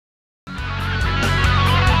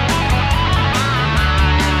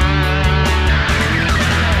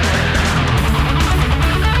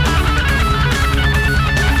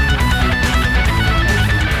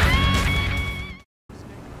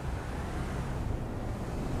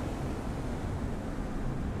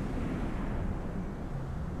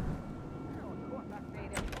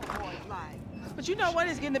But you know what?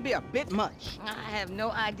 It's getting to be a bit much. I have no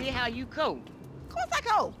idea how you cope. Of course I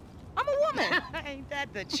cope. I'm a woman. Ain't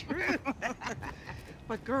that the truth?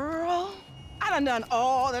 But girl, I done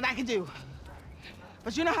all that I can do.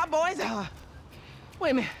 But you know how boys are. Wait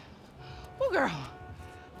a minute. Oh, girl.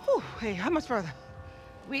 Whew, hey, how much further?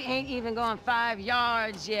 We ain't even gone 5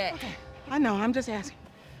 yards yet. Okay, I know, I'm just asking.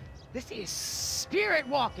 This is spirit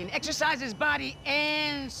walking. Exercises body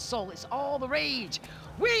and soul. It's all the rage.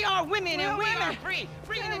 We are women and we are free.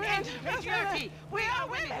 Free in an end of patriarchy. We are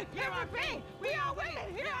women. Here are free. We are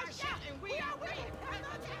women. Here are shouting. We are women.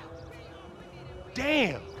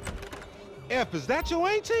 Damn. F, is that your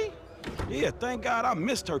auntie? Yeah, thank God I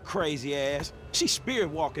missed her crazy ass. She's spirit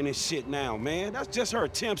walking this shit now, man. That's just her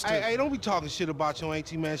attempts to... Hey, don't be talking shit about your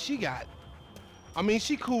auntie, man. She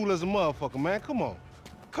cool as a motherfucker, man. Come on.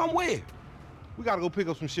 Come where? We gotta go pick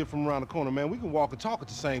up some shit from around the corner, man. We can walk and talk at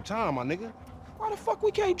the same time, my nigga. Why the fuck we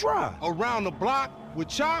can't drive? Around the block with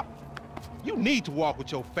Chop? You need to walk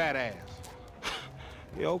with your fat ass.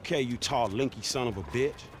 Yeah, okay, you tall, linky son of a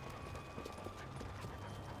bitch.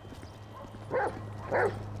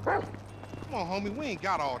 Come on, homie, we ain't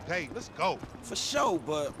got all day. Let's go. For sure,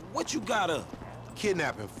 but what you got up?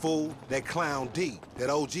 Kidnapping, fool. That clown D. That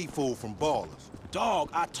OG fool from Ballers. Dog,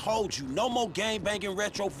 I told you, no more gang-banging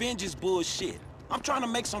retro vengeance bullshit. I'm trying to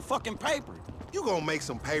make some fucking paper. You gonna make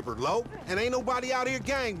some paper, Lo, and ain't nobody out here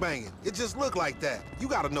gang-banging. It just look like that. You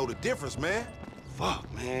gotta know the difference, man. Fuck,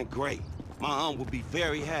 man, great. My aunt would be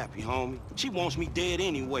very happy, homie. She wants me dead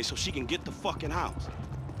anyway so she can get the fucking house.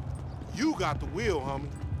 You got the wheel, homie.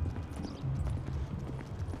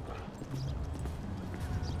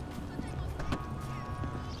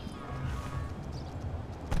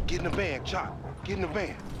 Get in the van, Chop. Get in the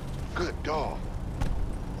van. Good dog.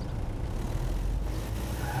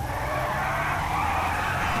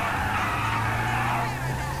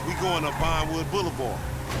 We going up Vinewood Boulevard.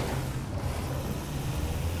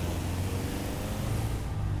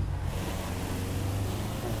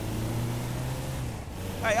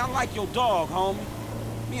 Hey, I like your dog, homie.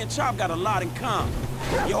 Me and Chop got a lot in common.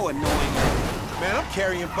 Yo annoying. Man, I'm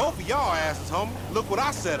carrying both of y'all asses, homie. Look what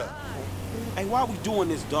I set up. Hey, why we doing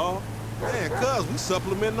this, dog? Man, cuz we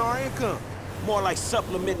supplementing our income. More like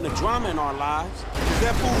supplementing the drama in our lives. Is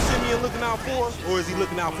that fool Simeon looking out for us, or is he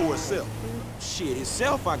looking out for himself? Shit,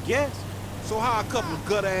 itself, I guess. So how a couple of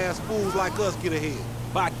gutter-ass fools like us get ahead?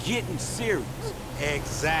 By getting serious.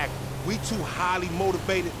 Exactly. We two highly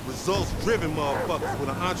motivated, results-driven motherfuckers with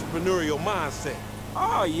an entrepreneurial mindset.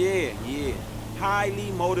 Oh, yeah.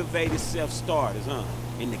 Highly motivated self-starters, huh?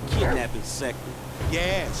 In the kidnapping sector.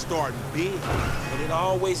 Yeah, starting big. But it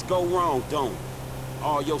always go wrong, don't it?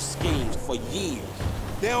 All your schemes for years.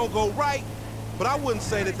 They don't go right, but I wouldn't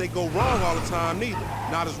say that they go wrong all the time neither.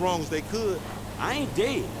 Not as wrong as they could. I ain't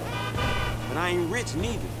dead, but I ain't rich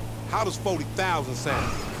neither. How does 40,000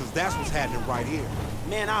 sound? Because that's what's happening right here.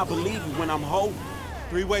 Man, I'll believe you when I'm holding.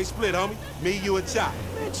 Three-way split, homie. Me, you, and Chop.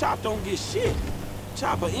 Man, Chop don't get shit.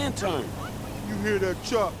 Chop an intern. You hear that,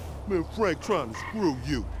 Chop? Man, Frank trying to screw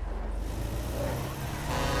you.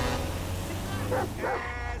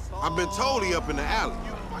 I've been told he up in the alley.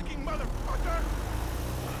 You fucking motherfucker!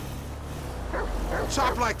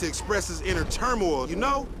 Chop like to express his inner turmoil, you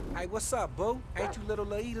know? Hey, what's up, boo? Ain't you little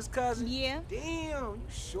Laida's cousin? Yeah. Damn, you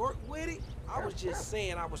short with it? I was just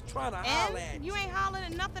saying I was trying to holler at You ain't hollering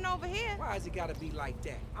at nothing over here. Why has it gotta be like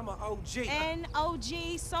that? I'm an OG. And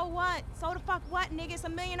OG, so what? So the fuck what, nigga? It's a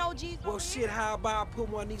million OGs Well, over shit, here. how about I put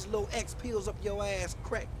one of these little X pills up your ass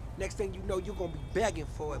crack? Next thing you know, you're gonna be begging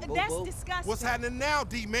for it, boo-boo. That's disgusting. What's happening now,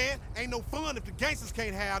 D-man? Ain't no fun if the gangsters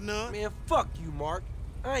can't have none. Man, fuck you, Mark.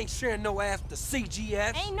 I ain't sharing no ass with the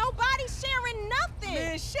CGF. Ain't nobody sharing nothing.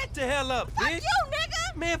 Man, shut the hell up, fuck bitch. you,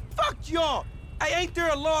 nigga. Man, fuck y'all. Hey, ain't there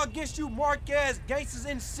a law against you mark-ass gangsters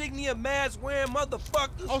insignia mask-wearing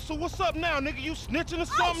motherfuckers? Oh, so what's up now, nigga? You snitching or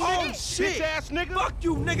something, Oh, nigga? shit. Bitch-ass nigga. Fuck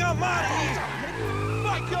you, nigga. I'm out of here.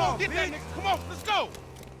 Fuck y'all, Get that nigga. Come on, let's go.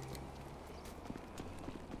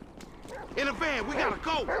 In the van, we gotta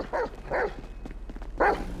go.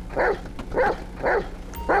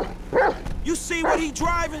 You see what he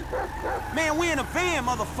driving? Man, we in a van,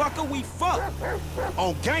 motherfucker. We fucked.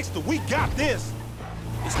 On Gangster, we got this.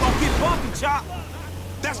 It's gonna get bumpy, Chop.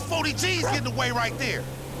 That's 40 G's getting away right there.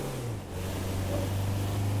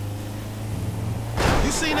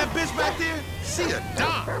 You seen that bitch back there? She a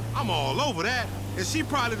dime. I'm all over that. And she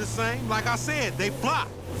probably the same. Like I said, they fly.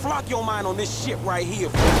 Flock your mind on this shit right here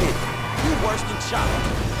for a minute. You worse than Chop.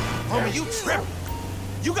 Homie, you tripping.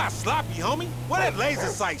 You got sloppy, homie. Where that laser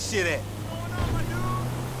sight shit at?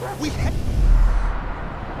 We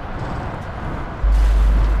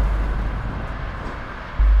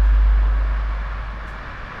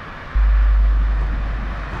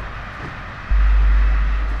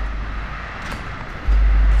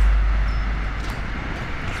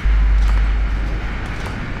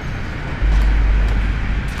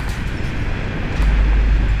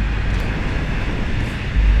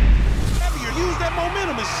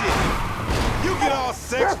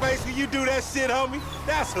that shit, homie.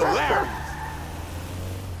 That's hilarious.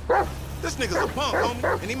 This nigga's a punk,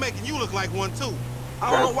 homie, and he making you look like one, too.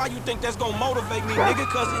 I don't know why you think that's gonna motivate me, nigga,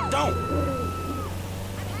 cause it don't.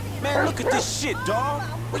 Man, look at this shit, dawg.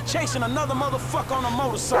 We chasing another motherfucker on a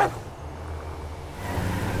motorcycle.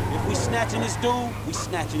 If we snatching this dude, we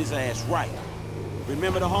snatching his ass right.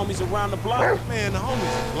 Remember the homies around the block? Man, the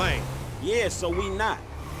homies is lame. Yeah, so we not.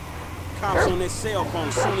 Cops on their cell phone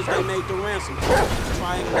as soon as they made the ransom call.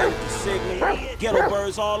 Triangulated the signal. Ghetto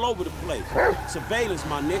birds all over the place. Surveillance,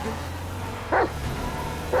 my nigga.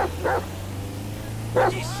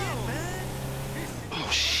 Oh,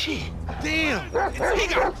 shit. Damn. He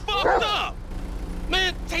got fucked up.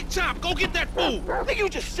 Man, take Chop. Go get that fool. Nigga, you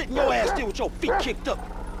just sitting your ass there with your feet kicked up.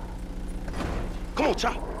 Come on,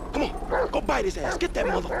 Chop. Come on. Go bite his ass. Get that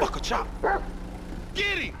motherfucker, Chop.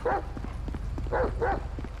 Get him.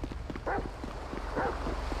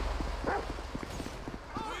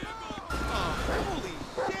 Holy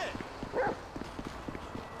shit!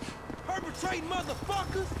 Perpetrating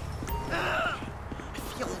motherfuckers! I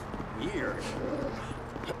feel weird.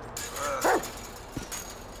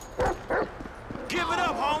 Give it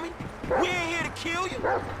up, homie. We ain't here to kill you.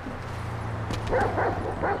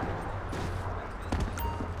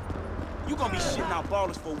 You gonna be shitting out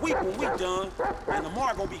ballers for a week when we done, and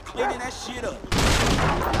Lamar gonna be cleaning that shit up.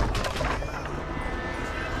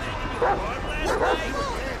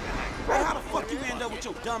 Hey, how the fuck you end up with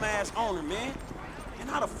your dumb ass owner, man? And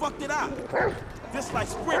how the fuck did I? This like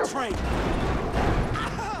sprint training.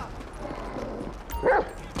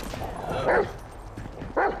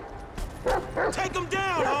 Take him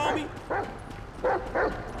down, homie.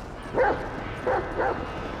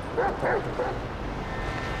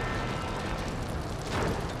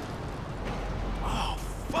 Oh,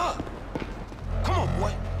 fuck. Come on,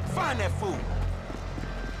 boy. Find that fool.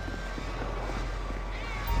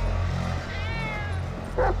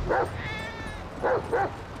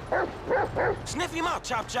 Sniff him out,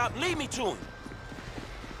 Chop Chop. Lead me to him.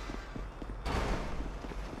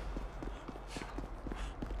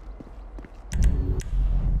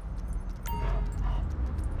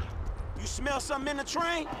 You smell something in the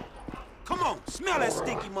train? Come on, smell that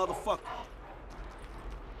stinky motherfucker.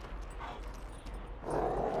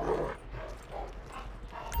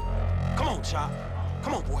 Come on, Chop.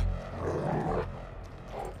 Come on, boy.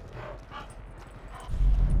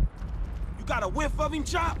 You got a whiff of him,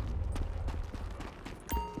 Chop?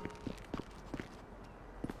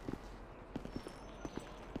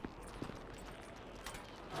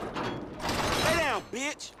 Lay down,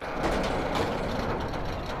 bitch.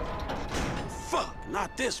 Fuck,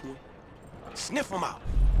 not this one. Sniff him out.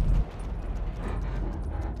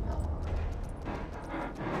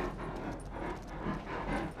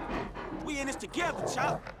 We in this together,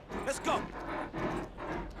 Chop. Let's go.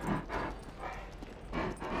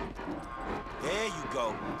 There you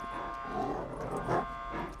go.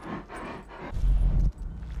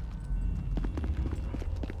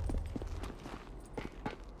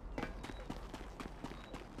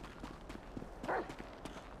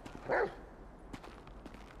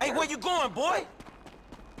 Hey, where you going, boy?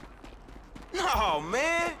 No,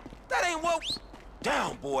 man. That ain't what...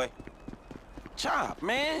 Down, boy. Chop,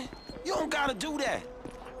 man. You don't gotta do that.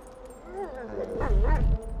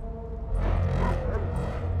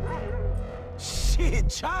 Shit,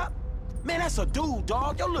 Chop. Man, that's a dude,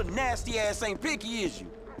 dog. Your little nasty ass ain't picky, is you?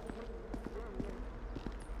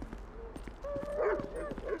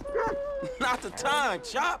 Not the time,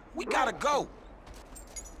 Chop. We gotta go.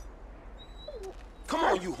 Come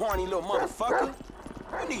on, you horny little motherfucker.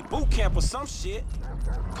 You need boot camp or some shit.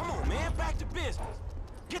 Come on, man. Back to business.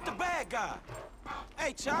 Get the bad guy.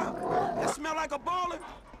 Hey, Chop. That smell like a baller?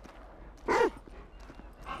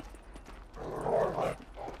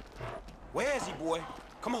 Where is he, boy?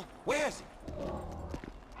 Come on, where is he?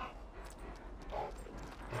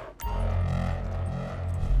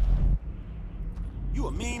 You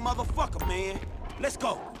a mean motherfucker, man. Let's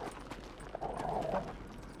go.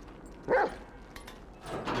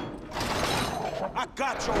 I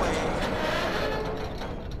got your ass.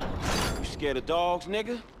 You scared of dogs,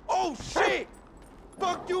 nigga? Oh, shit!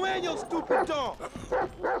 Fuck you and your stupid dog!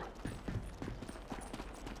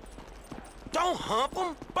 Don't hump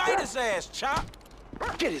him. Bite his ass, Chop.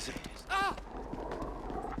 Get his ass.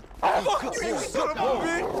 Fuck you, you son of a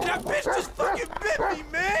bitch! That bitch just fucking bit me,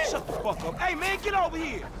 man! Shut the fuck up. Hey, man, get over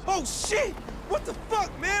here. Oh, shit! What the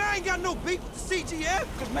fuck, man? I ain't got no beef with the CGF.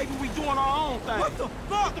 Cause maybe we doing our own thing. What the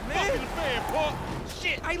fuck, man? Fuck you, fan, punk.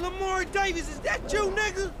 Shit. Hey, Lamar Davis, is that you,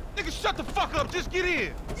 nigga? Nigga, shut the fuck up. Just get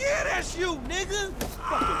in. Yeah, that's you, nigga.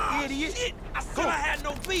 Fucking idiot. Shit, I said I had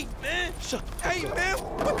no beef, man. Shut the fuck Hey, up. man,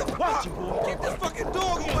 what the Watch fuck? him, boy.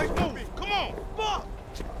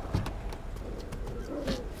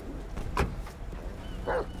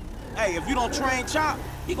 you don't train Chop,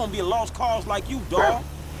 he gonna be a lost cause like you, dawg.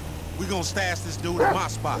 We gonna stash this dude at my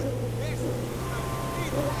spot.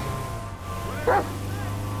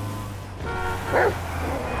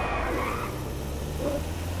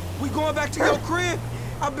 We going back to your crib?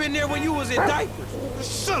 I've been there when you was in diapers.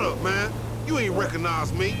 Shut up, man. You ain't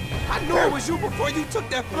recognize me. I knew it was you before you took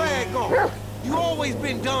that flag off. You always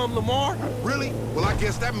been dumb, Lamar. Really? Well, I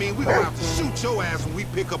guess that means we gonna have to shoot your ass when we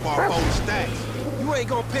pick up our 40 stacks. You ain't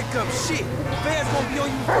gonna pick up shit. Fans gonna be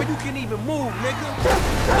on you before you can even move, nigga.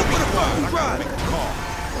 Look where the fuck we riding.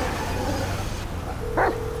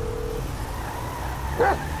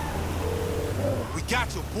 We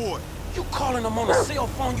got your boy. You calling them on a cell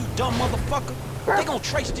phone, you dumb motherfucker? They gonna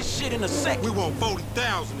trace this shit in a second. We want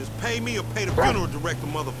 40,000. Is pay me or pay the funeral director,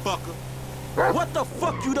 motherfucker. What the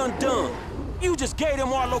fuck you done? You just gave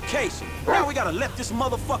them our location. Now we gotta let this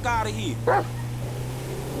motherfucker out of here.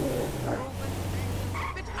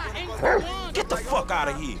 Get the fuck out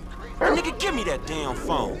of here. Nigga, give me that damn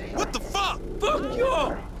phone. What the fuck? Fuck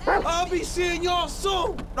y'all. I'll be seeing y'all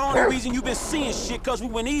soon. The only reason you been seeing shit cause we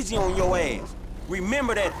went easy on your ass.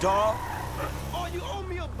 Remember that, dawg. Oh, you owe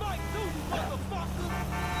me a bite, too, you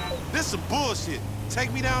motherfucker. This some bullshit.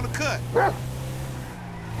 Take me down the cut.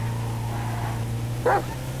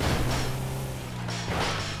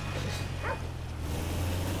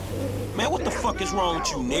 Man, what the fuck is wrong with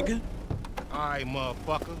you, nigga? All right,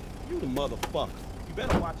 motherfucker. You the motherfucker. You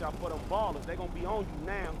better watch out for them ballers. They gonna be on you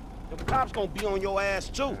now. The cops gonna be on your ass,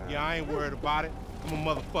 too. Yeah, I ain't worried about it. I'm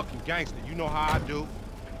a motherfucking gangster. You know how I do.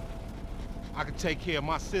 I can take care of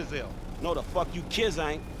my sizzle. No, the fuck you kids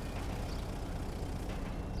ain't.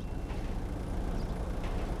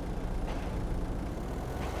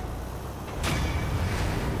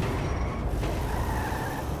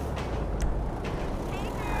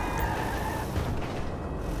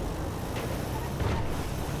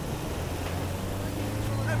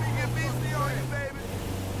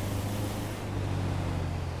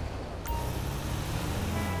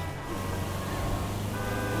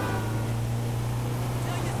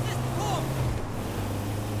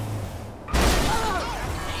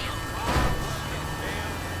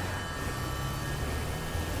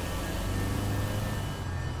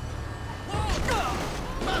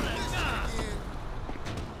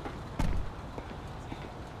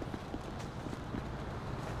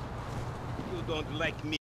 Don't like me.